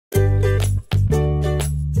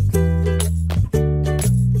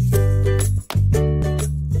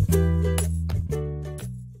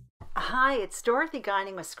it's Dorothy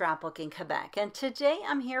Guining with Scrapbook in Quebec, and today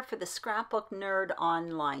I'm here for the Scrapbook Nerd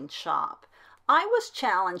online shop. I was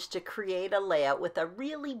challenged to create a layout with a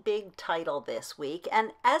really big title this week,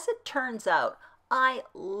 and as it turns out, I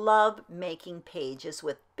love making pages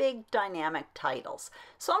with big dynamic titles.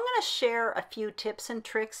 So I'm going to share a few tips and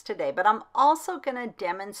tricks today, but I'm also going to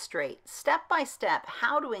demonstrate step by step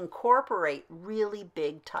how to incorporate really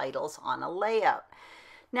big titles on a layout.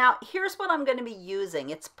 Now, here's what I'm going to be using.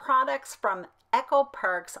 It's products from Echo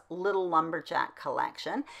Park's Little Lumberjack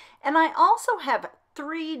collection, and I also have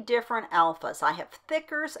 3 different alphas. I have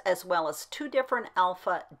thickers as well as 2 different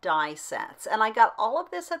alpha die sets, and I got all of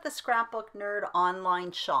this at the Scrapbook Nerd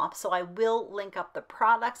online shop, so I will link up the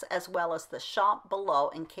products as well as the shop below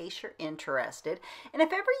in case you're interested. And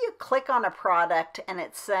if ever you click on a product and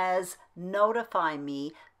it says notify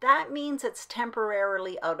me, that means it's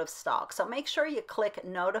temporarily out of stock. So make sure you click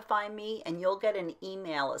notify me and you'll get an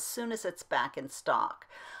email as soon as it's back in stock.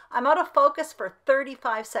 I'm out of focus for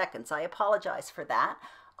 35 seconds. I apologize for that.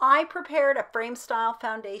 I prepared a frame style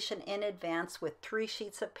foundation in advance with 3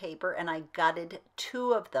 sheets of paper, and I gutted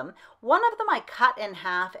 2 of them. One of them I cut in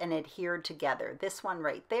half and adhered together. This one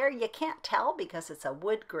right there, you can't tell because it's a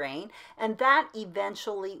wood grain, and that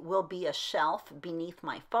eventually will be a shelf beneath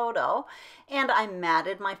my photo. And I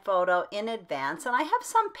matted my photo in advance, and I have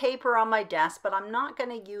some paper on my desk, but I'm not going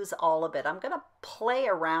to use all of it. I'm going to play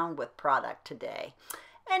around with product today.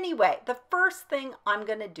 Anyway, the first thing I'm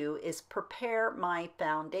going to do is prepare my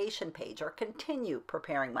foundation page, or continue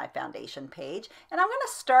preparing my foundation page. And I'm going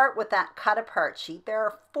to start with that cut apart sheet. There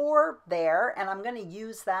are 4 there, and I'm going to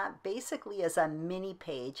use that basically as a mini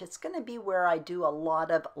page. It's going to be where I do a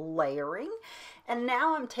lot of layering. And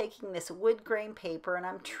now I'm taking this wood grain paper and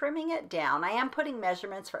I'm trimming it down. I am putting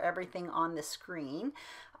measurements for everything on the screen.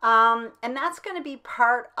 And that's going to be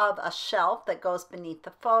part of a shelf that goes beneath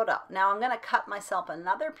the photo. Now I'm going to cut myself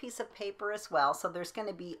another piece of paper as well, so there's going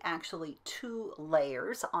to be actually 2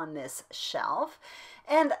 layers on this shelf.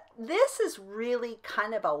 And this is really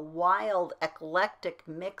kind of a wild, eclectic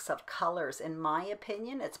mix of colors, in my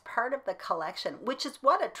opinion. It's part of the collection, which is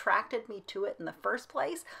what attracted me to it in the first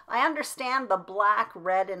place. I understand the black,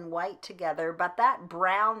 red, and white together, but that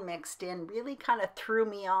brown mixed in really kind of threw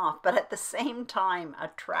me off, but at the same time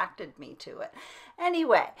attracted me to it.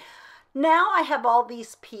 Anyway, now I have all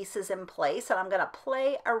these pieces in place, and I'm going to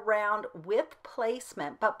play around with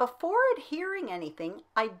placement. But before adhering anything,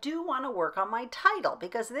 I do want to work on my title,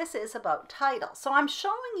 because this is about title. So I'm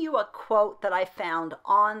showing you a quote that I found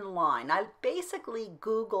online. I basically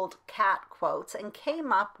Googled cat quotes and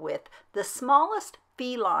came up with "The smallest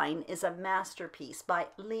feline is a masterpiece" by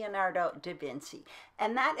Leonardo da Vinci.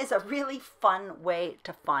 And that is a really fun way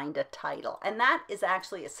to find a title. And that is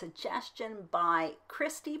actually a suggestion by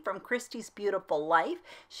Christy from Christy's Beautiful Life.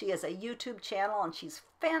 She has a YouTube channel and she's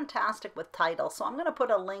fantastic with titles. So I'm going to put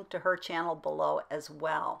a link to her channel below as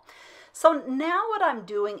well. So now what I'm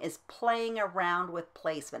doing is playing around with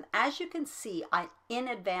placement. As you can see, in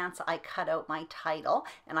advance I cut out my title,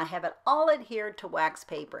 and I have it all adhered to wax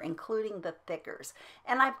paper, including the thickers.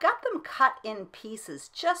 And I've got them cut in pieces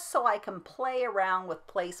just so I can play around with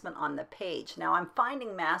placement on the page. Now I'm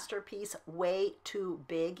finding masterpiece way too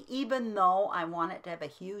big, even though I want it to have a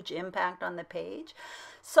huge impact on the page.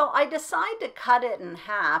 So I decide to cut it in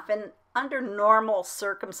half, and under normal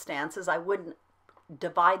circumstances I wouldn't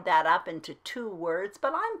divide that up into 2 words,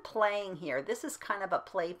 but I'm playing here. This is kind of a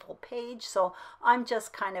playful page, so I'm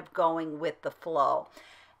just kind of going with the flow.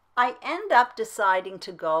 I end up deciding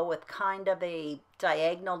to go with kind of a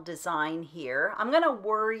diagonal design here. I'm going to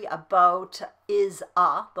worry about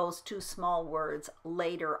those 2 small words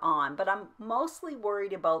later on, but I'm mostly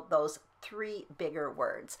worried about those 3 bigger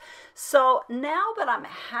words. So now that I'm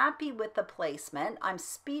happy with the placement, I'm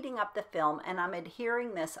speeding up the film and I'm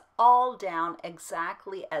adhering this all down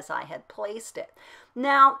exactly as I had placed it.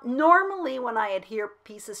 Now, normally when I adhere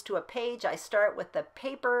pieces to a page, I start with the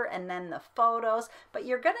paper and then the photos, but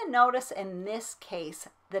you're going to notice in this case,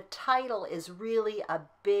 the title is really a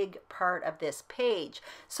big part of this page.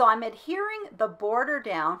 So I'm adhering the border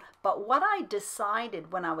down, but what I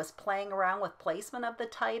decided when I was playing around with placement of the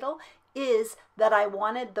title is that I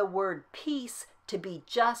wanted the word piece to be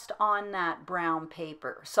just on that brown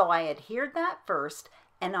paper. So I adhered that first,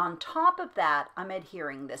 and on top of that, I'm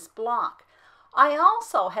adhering this block. I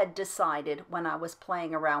also had decided when I was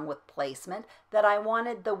playing around with placement that I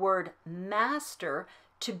wanted the word master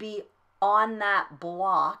to be on that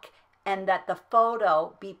block and that the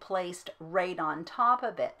photo be placed right on top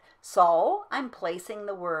of it. So I'm placing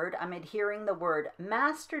the word, I'm adhering the word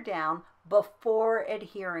master down before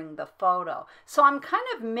adhering the photo. So I'm kind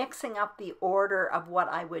of mixing up the order of what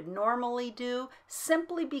I would normally do,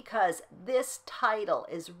 simply because this title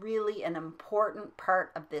is really an important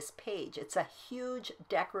part of this page. It's a huge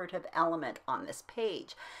decorative element on this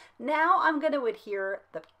page. Now I'm going to adhere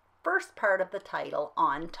the first part of the title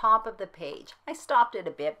on top of the page. I stopped it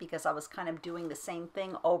a bit because I was kind of doing the same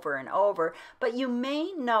thing over and over, but you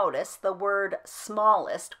may notice the word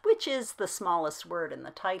smallest, which is the smallest word in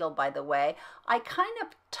the title, by the way. I kind of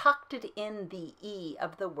tucked it in the E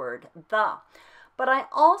of the word the. But I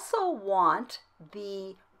also want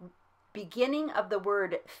the beginning of the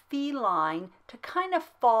word feline to kind of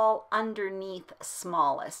fall underneath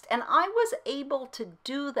smallest. And I was able to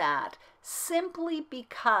do that simply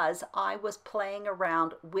because I was playing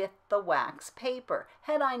around with the wax paper.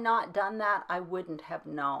 Had I not done that, I wouldn't have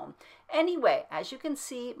known. Anyway, as you can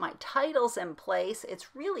see, my title's in place.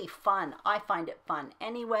 It's really fun. I find it fun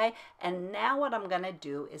anyway. And now what I'm going to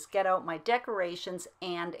do is get out my decorations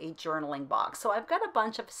and a journaling box. So I've got a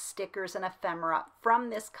bunch of stickers and ephemera from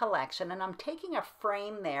this collection, and I'm taking a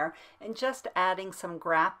frame there and just adding some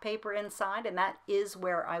graph paper inside, and that is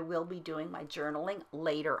where I will be doing my journaling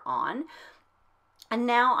later on. And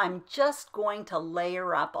now I'm just going to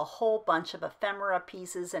layer up a whole bunch of ephemera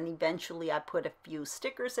pieces, and eventually I put a few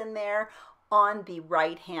stickers in there on the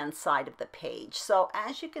right hand side of the page. So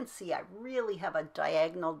as you can see, I really have a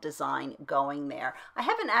diagonal design going there. I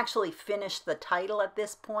haven't actually finished the title at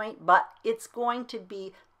this point, but it's going to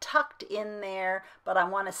be tucked in there, but I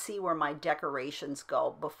want to see where my decorations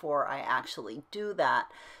go before I actually do that.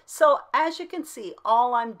 So as you can see,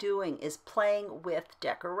 all I'm doing is playing with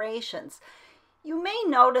decorations. You may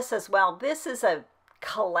notice as well, this is a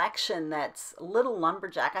collection that's Little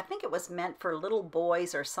Lumberjack. I think it was meant for little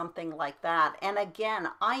boys or something like that. And again,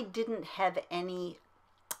 I didn't have any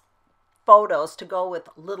photos to go with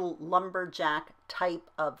Little Lumberjack type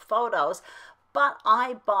of photos, but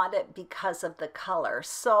I bought it because of the color.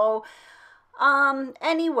 So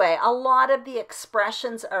anyway, a lot of the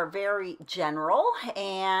expressions are very general,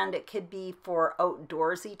 and it could be for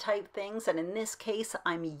outdoorsy type things. And in this case,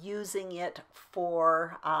 I'm using it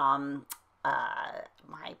for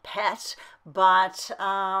my pet, but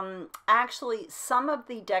actually some of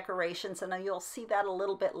the decorations, and you'll see that a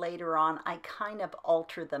little bit later on, I kind of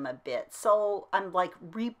alter them a bit. So I'm like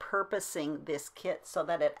repurposing this kit so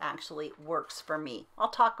that it actually works for me. I'll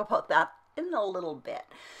talk about that in a little bit.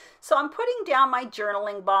 So I'm putting down my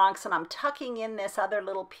journaling box, and I'm tucking in this other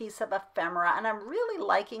little piece of ephemera, and I'm really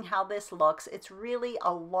liking how this looks. It's really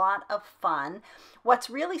a lot of fun. What's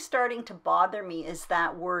really starting to bother me is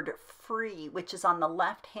that word free, which is on the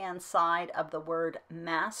left hand side of the word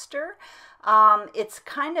master. It's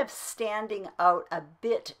kind of standing out a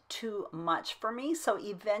bit too much for me, so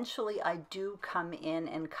eventually I do come in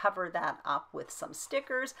and cover that up with some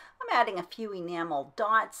stickers. I'm adding a few enamel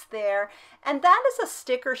dots there, and that is a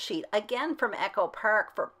sticker sheet, again from Echo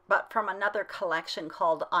Park, but from another collection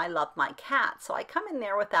called I Love My Cat. So I come in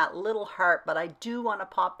there with that little heart, but I do want to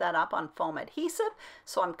pop that up on foam adhesive,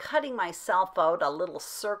 so I'm cutting myself out a little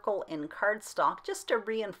circle in cardstock just to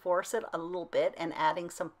reinforce it a little bit and adding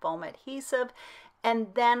some foam adhesive. And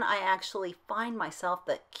then I actually find myself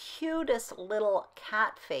the cutest little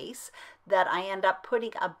cat face that I end up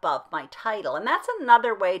putting above my title. And that's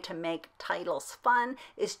another way to make titles fun,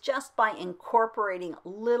 is just by incorporating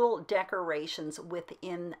little decorations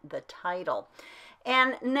within the title.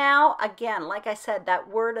 And now, again, like I said, that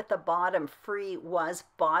word at the bottom, free, was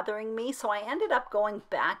bothering me. So I ended up going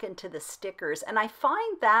back into the stickers, and I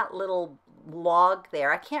find that little log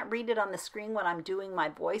there, I can't read it on the screen when I'm doing my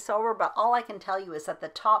voiceover, but all I can tell you is that the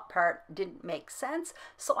top part didn't make sense.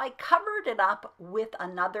 So I covered it up with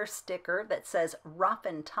another sticker that says rough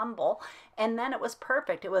and tumble, and then it was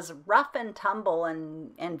perfect. It was rough and tumble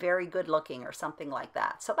and very good looking, or something like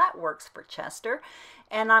that. So that works for Chester.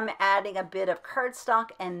 And I'm adding a bit of cardstock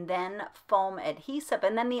and then foam adhesive.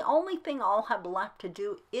 And then the only thing I'll have left to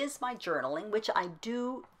do is my journaling, which I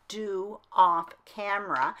do off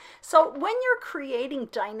camera. So when you're creating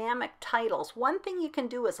dynamic titles, one thing you can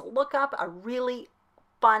do is look up a really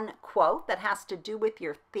fun quote that has to do with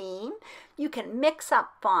your theme. You can mix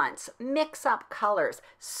up fonts, mix up colors,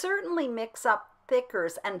 certainly mix up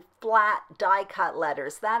thickers and flat die cut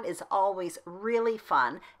letters. That is always really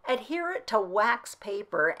fun. Adhere it to wax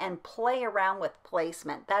paper and play around with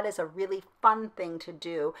placement. That is a really fun thing to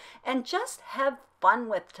do, and just have fun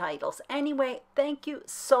with titles. Anyway, thank you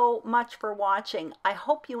so much for watching. I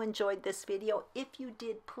hope you enjoyed this video. If you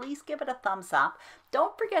did, please give it a thumbs up.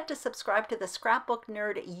 Don't forget to subscribe to the Scrapbook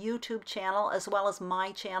Nerd YouTube channel, as well as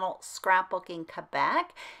my channel, Scrapbooking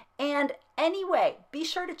Quebec. And anyway, be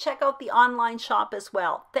sure to check out the online shop as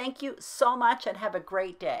well. Thank you so much and have a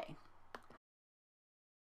great day.